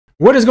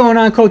What is going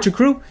on, Culture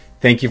Crew?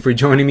 Thank you for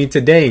joining me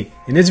today.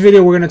 In this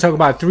video, we're going to talk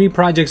about 3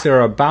 projects that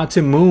are about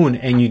to moon,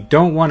 and you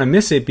don't want to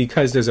miss it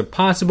because there's a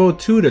possible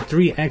 2 to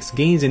 3x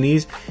gains in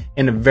these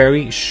in a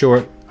very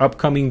short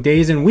upcoming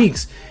days and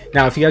weeks.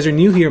 Now, if you guys are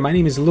new here, my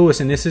name is Lewis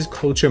and this is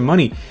Culture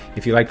Money.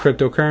 If you like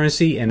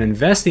cryptocurrency and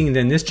investing,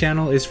 then this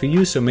channel is for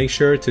you. So make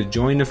sure to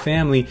join the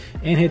family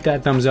and hit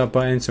that thumbs up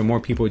button so more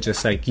people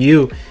just like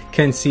you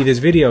can see these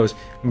videos.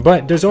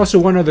 But there's also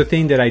one other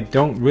thing that I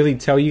don't really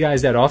tell you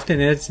guys that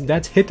often, and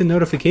that's hit the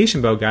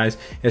notification bell, guys,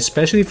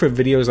 especially for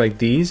videos like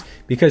these,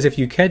 because if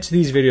you catch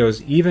these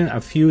videos even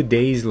a few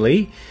days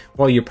late,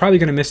 well, you're probably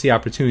going to miss the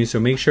opportunity. So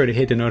make sure to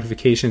hit the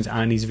notifications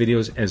on these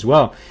videos as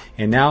well.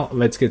 And now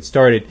let's get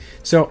started.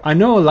 So I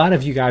know a lot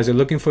of you guys are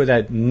looking for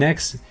that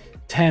next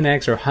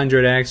 10x or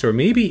 100x or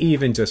maybe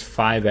even just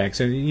 5x.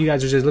 And you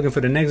guys are just looking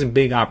for the next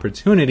big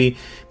opportunity,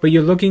 but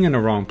you're looking in the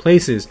wrong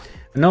places.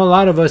 I know a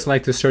lot of us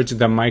like to search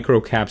the micro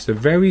caps, the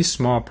very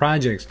small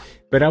projects,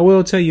 but I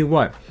will tell you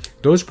what,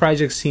 those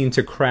projects seem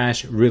to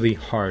crash really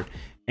hard.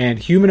 And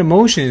human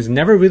emotions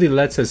never really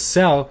lets us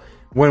sell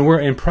when we're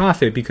in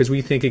profit because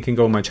we think it can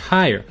go much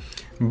higher.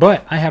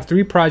 But I have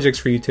 3 projects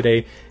for you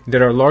today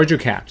that are larger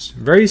caps,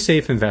 very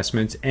safe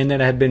investments, and that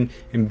have been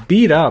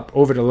beat up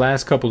over the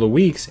last couple of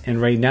weeks.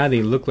 And right now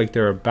they look like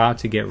they're about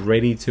to get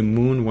ready to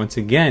moon once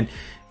again.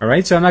 All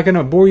right, so I'm not going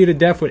to bore you to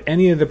death with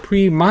any of the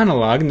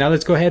pre-monologue. Now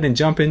let's go ahead and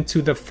jump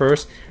into the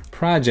first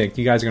project.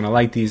 You guys are going to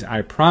like these,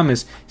 I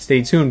promise.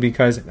 Stay tuned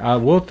because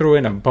we'll throw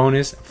in a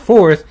bonus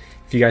 4th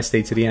if you guys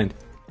stay to the end.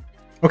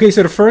 Okay,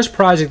 so the first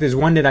project is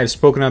one that I've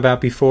spoken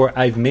about before.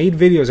 I've made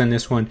videos on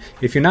this one.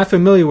 If you're not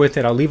familiar with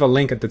it, I'll leave a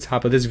link at the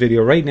top of this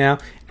video right now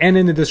and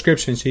in the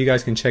description so you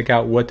guys can check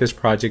out what this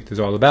project is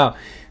all about.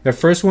 The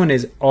first one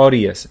is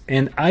Audius,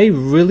 and I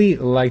really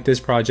like this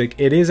project.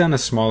 It is on the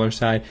smaller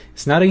side.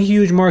 It's not a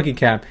huge market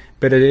cap,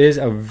 but it is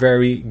a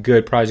very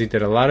good project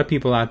that a lot of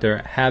people out there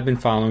have been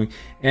following,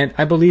 and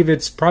I believe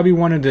it's probably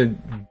one of the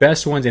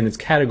best ones in its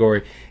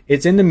category.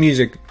 It's in the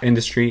music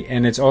industry,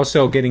 and it's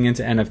also getting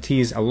into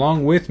NFTs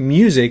along with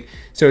music,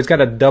 so it's got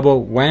a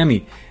double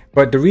whammy.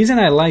 But the reason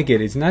I like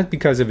it is not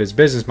because of its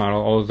business model,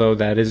 although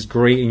that is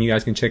great, and you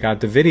guys can check out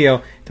the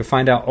video to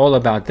find out all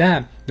about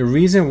that. The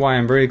reason why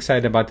I'm very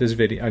excited about this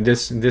video,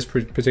 this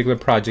particular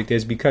project,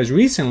 is because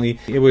recently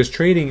it was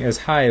trading as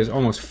high as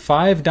almost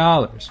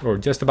 $5, or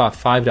just about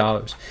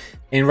 $5.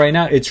 And right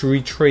now it's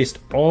retraced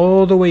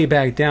all the way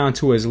back down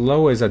to as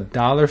low as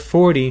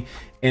 $1.40,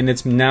 and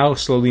it's now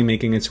slowly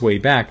making its way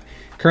back.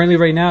 Currently,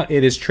 right now,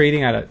 it is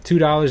trading at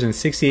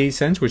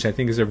 $2.68, which I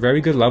think is a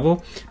very good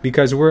level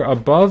because we're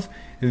above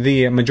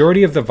the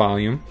majority of the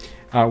volume.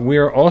 We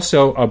are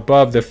also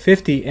above the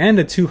 50 and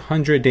the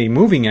 200-day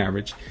moving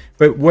average.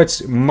 But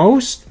what's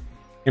most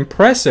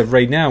impressive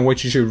right now,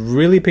 what you should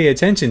really pay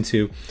attention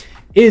to,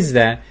 is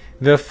that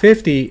the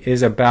 50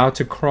 is about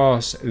to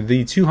cross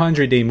the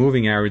 200-day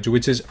moving average,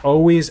 which is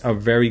always a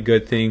very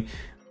good thing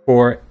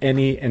for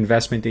any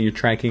investment that you're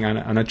tracking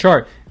on a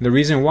chart. And the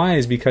reason why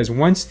is because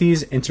once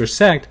these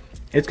intersect,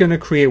 it's going to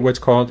create what's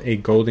called a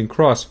golden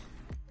cross.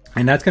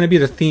 And that's going to be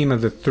the theme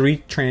of the three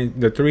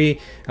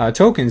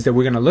tokens that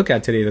we're going to look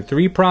at today. The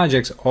 3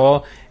 projects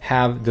all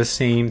have the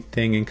same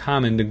thing in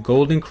common. The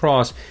golden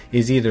cross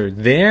is either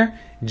there,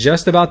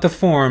 just about to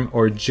form,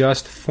 or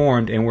just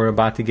formed, and we're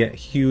about to get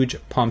huge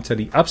pump to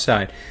the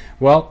upside.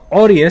 Well,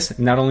 Audius,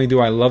 not only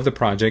do I love the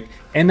project,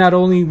 and not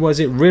only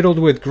was it riddled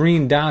with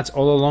green dots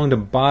all along the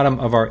bottom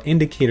of our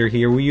indicator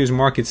here, we use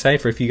Market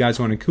Cypher. If you guys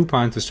want a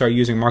coupon to start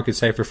using Market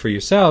Cypher for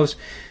yourselves,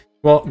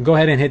 well, go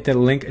ahead and hit the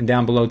link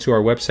down below to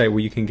our website where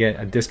you can get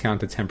a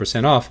discount to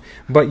 10% off.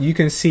 But you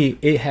can see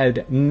it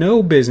had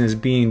no business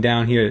being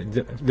down here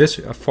this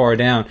far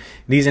down.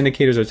 These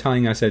indicators are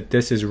telling us that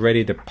this is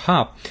ready to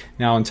pop.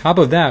 Now, on top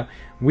of that,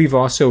 we've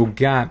also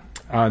got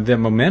the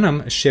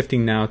momentum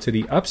shifting now to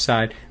the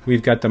upside.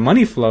 We've got the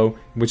money flow,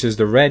 which is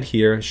the red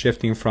here,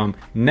 shifting from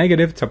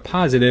negative to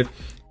positive.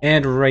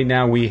 And right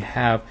now we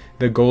have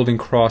the golden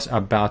cross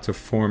about to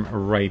form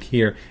right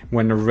here.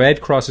 When the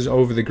red crosses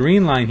over the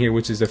green line here,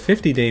 which is the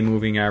 50-day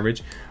moving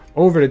average,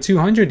 over the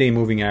 200-day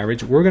moving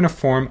average, we're going to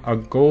form a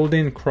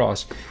golden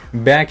cross.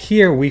 Back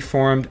here, we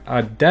formed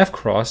a death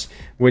cross,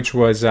 which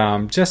was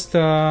just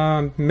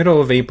middle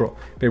of April.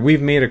 But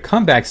we've made a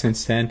comeback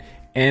since then.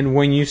 And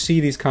when you see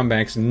these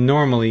comebacks,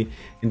 normally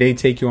they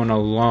take you on a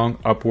long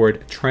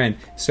upward trend.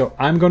 So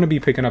I'm going to be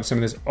picking up some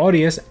of this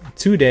Audius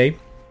today.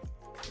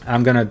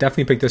 I'm going to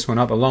definitely pick this one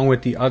up along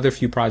with the other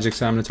few projects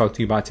that I'm going to talk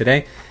to you about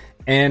today.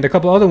 And a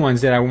couple other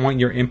ones that I want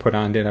your input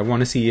on, that I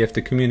want to see if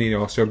the community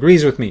also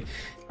agrees with me.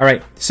 All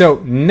right, so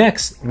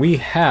next we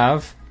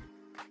have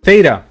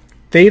Theta.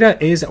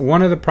 Theta is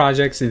one of the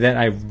projects that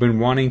I've been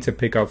wanting to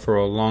pick up for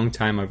a long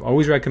time. I've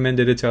always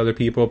recommended it to other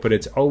people, but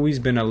it's always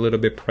been a little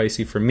bit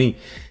pricey for me.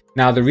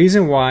 Now, the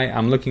reason why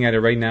I'm looking at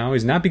it right now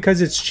is not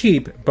because it's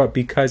cheap, but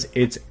because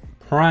it's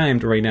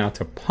primed right now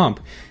to pump.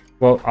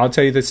 Well, I'll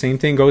tell you the same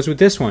thing goes with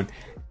this one.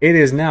 it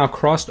is now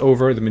crossed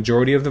over the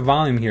majority of the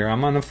volume here.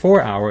 I'm on a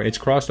 4 hour. It's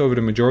crossed over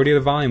the majority of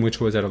the volume,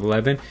 which was at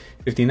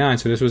 11.59.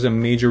 So this was a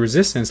major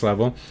resistance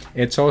level.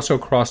 It's also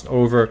crossed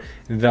over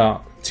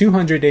the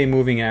 200-day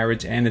moving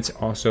average, and it's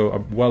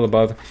also well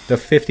above the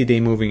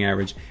 50-day moving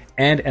average.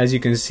 And as you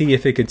can see,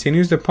 if it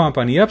continues to pump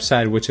on the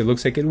upside, which it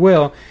looks like it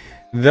will,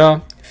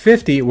 the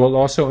 50 will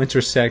also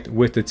intersect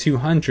with the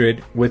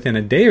 200 within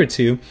a day or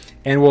two,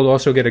 and we'll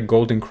also get a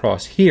golden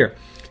cross here.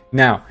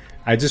 Now,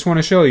 I just want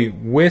to show you,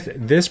 with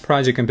this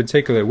project in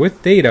particular,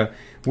 with Theta,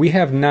 we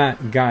have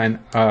not gotten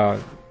a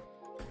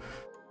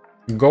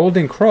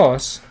golden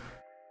cross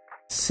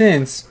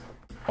since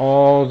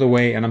all the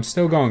way, and I'm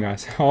still going,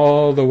 guys,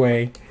 all the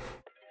way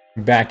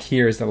back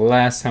here is the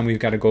last time we've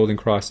got a golden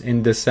cross.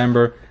 In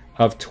December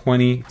of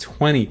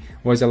 2020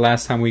 was the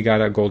last time we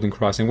got a golden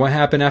cross. And what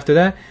happened after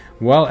that?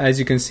 Well, as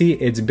you can see,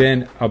 it's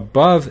been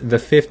above the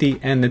 50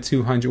 and the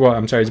 200. Well,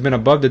 I'm sorry, it's been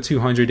above the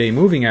 200-day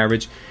moving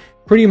average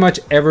pretty much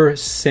ever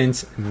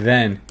since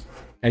then.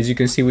 As you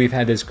can see, we've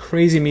had this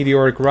crazy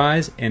meteoric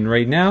rise, and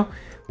right now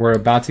we're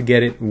about to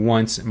get it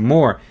once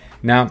more.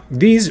 Now,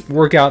 these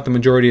work out the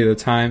majority of the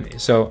time,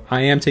 so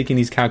I am taking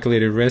these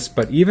calculated risks,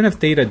 but even if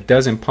Theta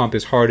doesn't pump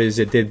as hard as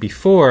it did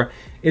before,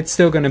 it's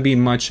still going to be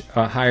much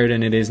higher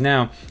than it is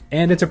now,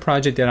 and it's a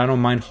project that I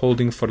don't mind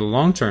holding for the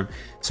long term.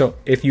 So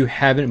if you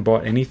haven't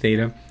bought any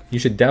Theta, you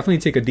should definitely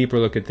take a deeper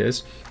look at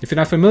this. If you're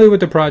not familiar with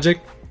the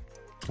project,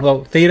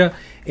 well, Theta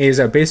is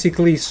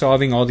basically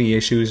solving all the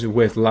issues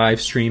with live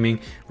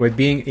streaming, with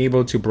being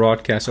able to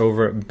broadcast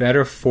over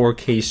better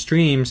 4K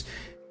streams.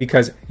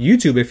 Because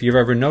YouTube, if you've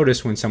ever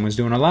noticed when someone's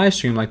doing a live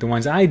stream like the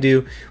ones I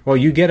do, well,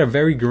 you get a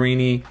very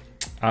grainy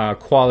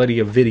quality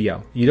of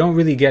video. You don't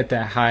really get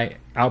that high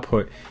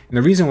output. And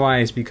the reason why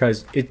is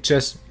because it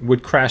just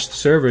would crash the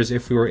servers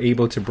if we were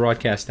able to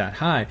broadcast that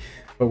high.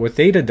 But what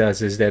Theta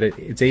does is that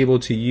it's able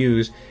to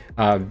use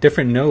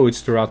different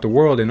nodes throughout the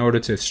world in order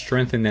to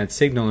strengthen that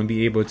signal and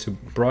be able to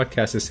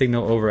broadcast the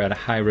signal over at a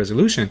high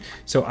resolution.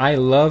 So I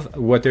love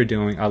what they're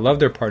doing. I love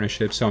their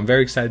partnership. So I'm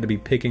very excited to be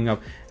picking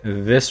up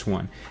this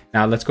one.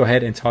 Now let's go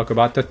ahead and talk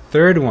about the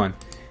third one.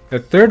 The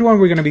third one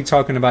we're going to be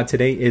talking about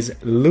today is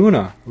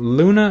Luna.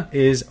 Luna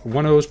is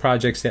one of those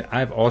projects that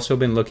I've also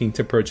been looking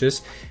to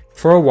purchase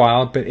for a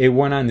while, but it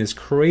went on this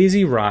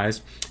crazy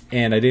rise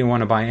and I didn't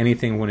want to buy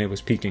anything when it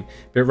was peaking.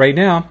 But right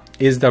now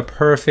is the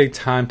perfect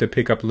time to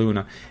pick up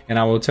Luna, and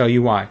I will tell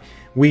you why.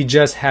 We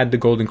just had the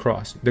Golden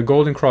Cross. The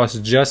Golden Cross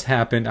just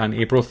happened on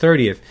April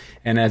 30th,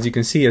 and as you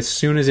can see, as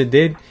soon as it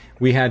did,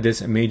 we had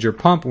this major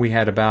pump. We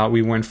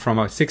went from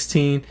a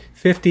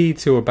 1650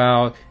 to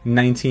about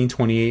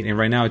 1928, and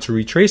right now it's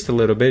retraced a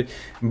little bit.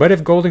 But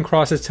if Golden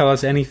Crosses tell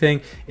us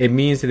anything, it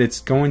means that it's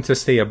going to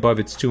stay above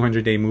its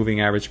 200-day moving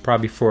average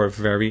probably for a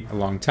very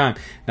long time.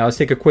 Now let's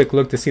take a quick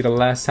look to see the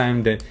last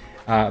time that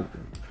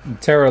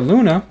Terra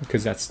Luna,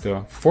 because that's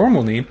the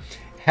formal name,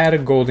 had a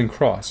Golden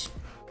Cross.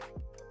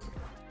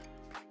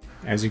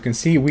 As you can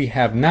see, we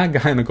have not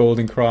gotten a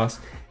Golden Cross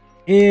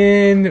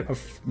in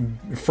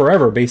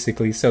forever,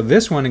 basically. So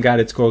this one got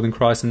its Golden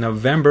Cross in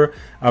November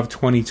of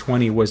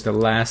 2020 was the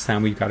last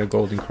time we got a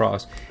Golden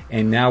Cross,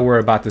 and now we're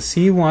about to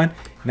see one.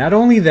 Not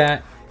only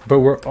that, but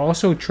we're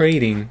also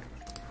trading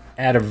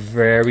at a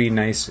very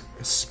nice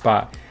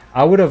spot.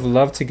 I would have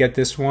loved to get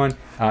this one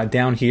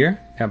down here,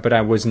 but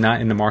I was not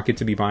in the market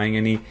to be buying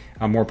any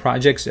more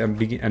projects in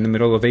the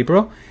middle of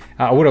April.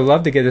 I would have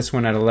loved to get this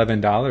one at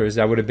 $11.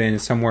 That would have been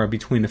somewhere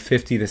between the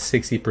 50 to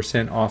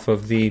 60% off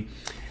of the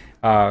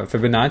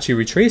Fibonacci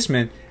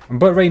retracement.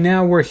 But right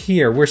now we're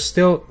here. We're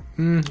still,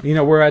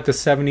 we're at the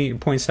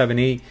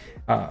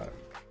 70.78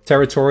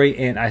 territory,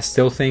 and I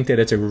still think that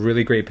it's a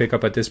really great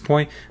pickup at this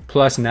point.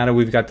 Plus, now that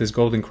we've got this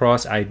Golden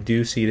Cross, I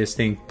do see this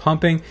thing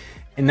pumping.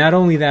 And not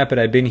only that, but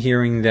I've been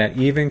hearing that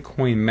even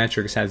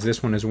Coinmetrics has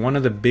this one as one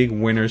of the big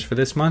winners for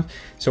this month.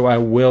 So I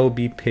will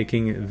be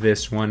picking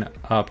this one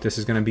up. This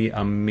is going to be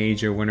a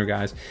major winner,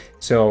 guys.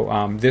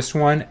 So this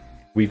one,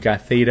 we've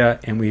got Theta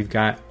and we've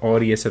got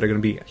Audius that are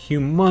going to be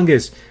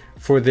humongous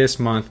for this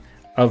month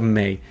of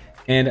May.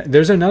 And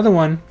there's another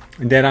one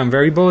that I'm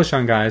very bullish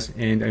on, guys,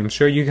 and I'm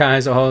sure you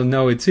guys all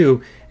know it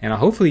too. And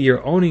hopefully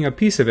you're owning a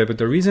piece of it. But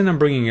the reason I'm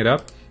bringing it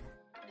up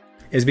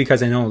is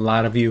because I know a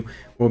lot of you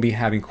will be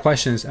having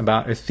questions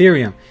about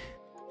Ethereum.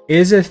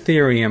 Is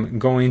Ethereum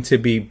going to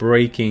be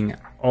breaking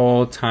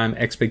all-time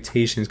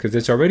expectations? Because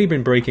it's already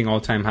been breaking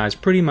all-time highs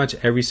pretty much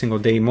every single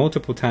day,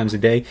 multiple times a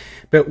day.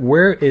 But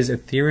where is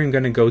Ethereum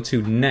going to go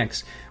to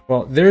next?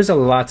 Well, there's a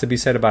lot to be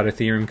said about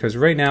Ethereum because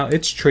right now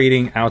it's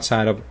trading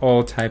outside of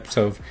all types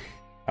of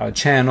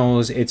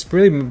channels. It's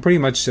really pretty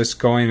much just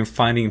going and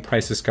finding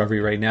price discovery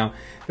right now.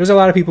 There's a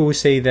lot of people who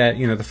say that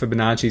the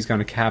Fibonacci is going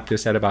to cap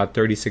this at about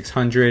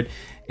 3,600,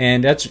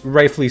 and that's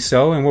rightfully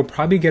so. And we'll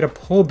probably get a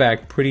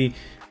pullback, pretty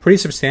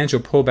substantial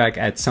pullback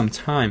at some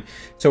time.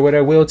 So what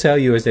I will tell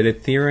you is that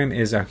Ethereum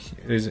is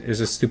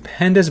a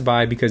stupendous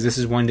buy because this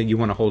is one that you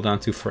want to hold on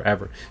to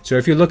forever. So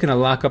if you're looking to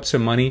lock up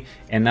some money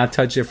and not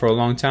touch it for a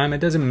long time, it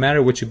doesn't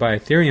matter what you buy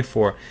Ethereum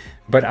for.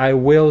 But I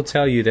will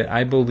tell you that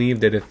I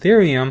believe that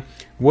Ethereum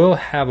will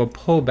have a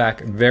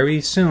pullback very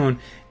soon,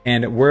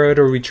 And where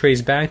it'll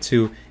retrace back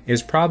to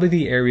is probably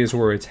the areas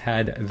where it's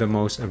had the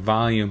most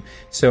volume.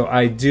 So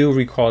I do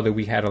recall that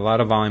we had a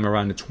lot of volume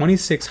around the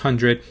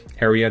 2600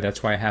 area.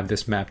 That's why I have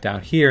this mapped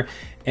out here.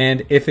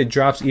 And if it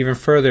drops even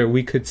further,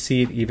 we could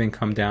see it even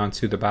come down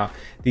to about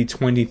the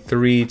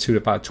 23 to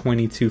about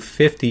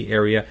 2250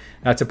 area.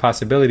 That's a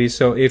possibility.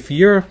 So if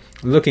you're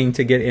looking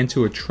to get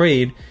into a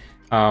trade,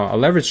 a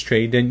leverage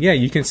trade, then yeah,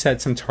 you can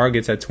set some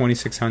targets at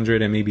 2600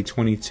 and maybe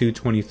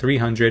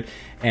 2300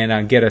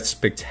 and get a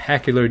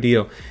spectacular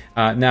deal.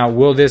 Now,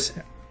 will this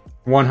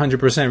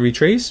 100%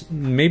 retrace?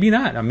 Maybe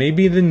not.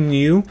 Maybe the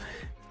new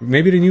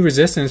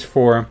resistance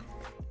for,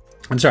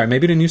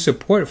 maybe the new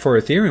support for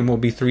Ethereum will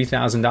be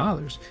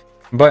 $3,000.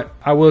 But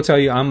I will tell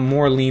you, I'm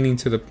more leaning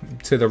to the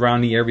around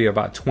the area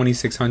about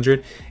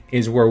 2600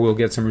 is where we'll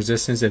get some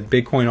resistance. If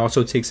Bitcoin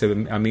also takes a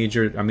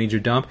major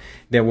dump,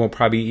 then we'll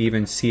probably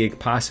even see it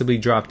possibly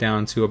drop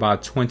down to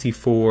about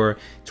 24,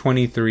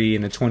 23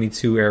 in the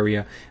 22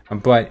 area.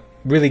 But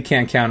really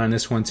can't count on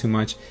this one too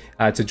much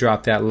to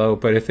drop that low.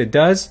 But if it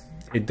does,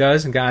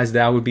 guys,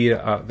 that would be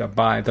the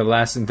buy, the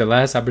last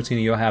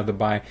opportunity you'll have to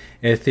buy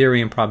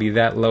Ethereum probably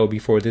that low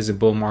before this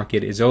bull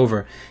market is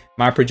over.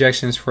 My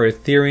projections for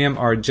Ethereum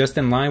are just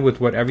in line with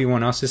what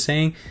everyone else is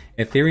saying.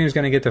 Ethereum is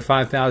going to get to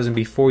 5,000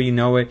 before you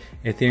know it.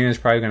 Ethereum is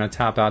probably going to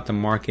top out the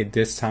market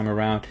this time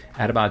around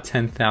at about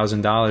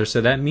 $10,000.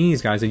 So that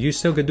means, guys, that you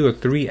still could do a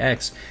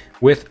 3x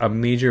with a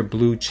major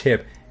blue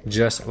chip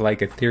just like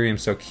Ethereum.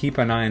 So keep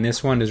an eye on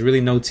this one. There's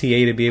really no TA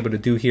to be able to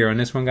do here on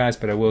this one, guys,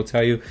 but I will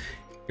tell you,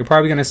 you're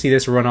probably going to see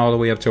this run all the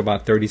way up to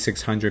about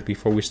 3,600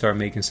 before we start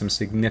making some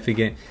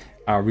significant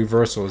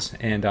reversals,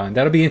 and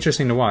that'll be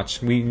interesting to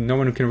watch. No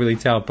one can really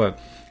tell, but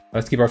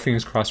let's keep our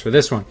fingers crossed for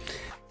this one.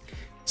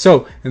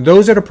 So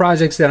those are the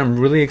projects that I'm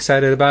really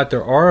excited about.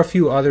 There are a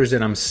few others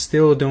that I'm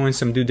still doing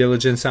some due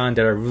diligence on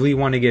that I really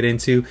want to get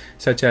into,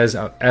 such as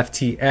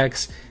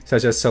FTX,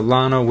 such as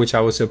Solana, which I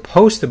was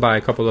supposed to buy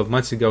a couple of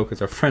months ago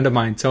because a friend of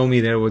mine told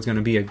me that it was going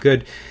to be a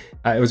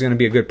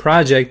good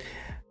project.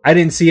 I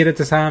didn't see it at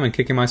the time and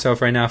kicking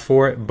myself right now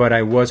for it, but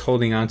I was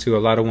holding on to a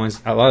lot of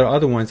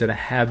other ones that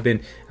have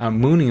been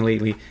mooning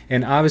lately.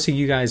 And obviously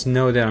you guys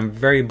know that I'm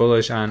very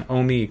bullish on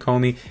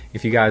Ecomi.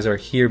 If you guys are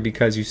here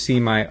because you see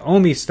my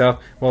Omi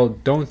stuff, well,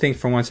 don't think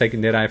for 1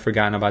 second that I've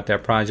forgotten about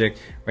that project.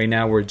 Right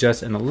now we're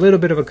just in a little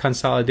bit of a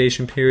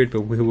consolidation period,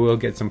 but we will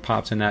get some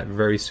pops in that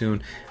very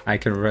soon. I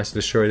can rest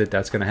assured that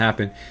that's going to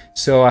happen.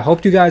 So I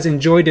hope you guys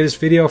enjoyed this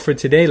video for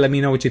today. Let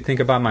me know what you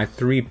think about my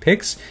 3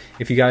 picks.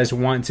 If you guys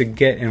want to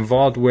get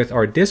involved with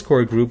our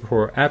Discord group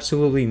for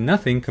absolutely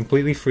nothing,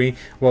 completely free,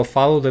 well,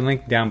 follow the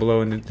link down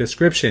below in the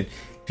description.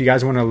 If you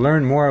guys want to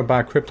learn more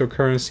about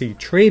cryptocurrency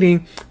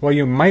trading, well,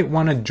 you might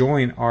want to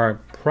join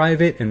our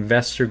private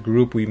investor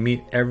group. We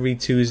meet every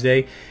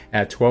Tuesday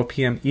at 12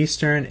 p.m.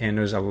 Eastern, and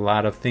there's a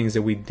lot of things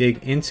that we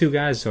dig into,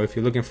 guys. So if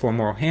you're looking for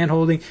more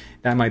hand-holding,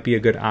 that might be a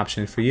good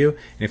option for you.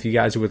 And if you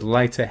guys would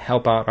like to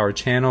help out our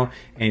channel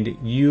and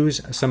use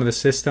some of the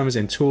systems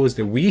and tools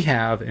that we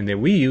have and that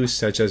we use,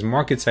 such as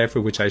Market Cipher,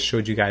 which I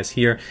showed you guys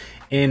here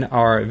in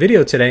our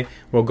video today,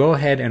 well, go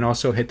ahead and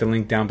also hit the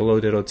link down below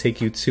that'll take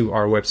you to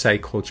our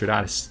website,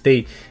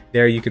 culture.estate.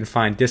 There you can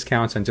find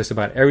discounts on just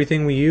about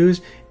everything we use,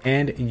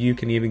 and you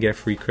can even get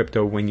free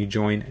crypto when you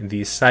join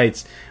these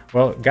sites.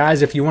 Well,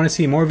 guys, if you want to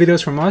see more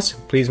videos from us,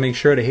 please make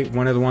sure to hit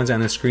one of the ones on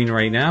the screen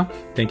right now.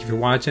 Thank you for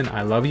watching.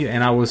 I love you,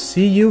 and I will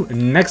see you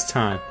next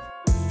time.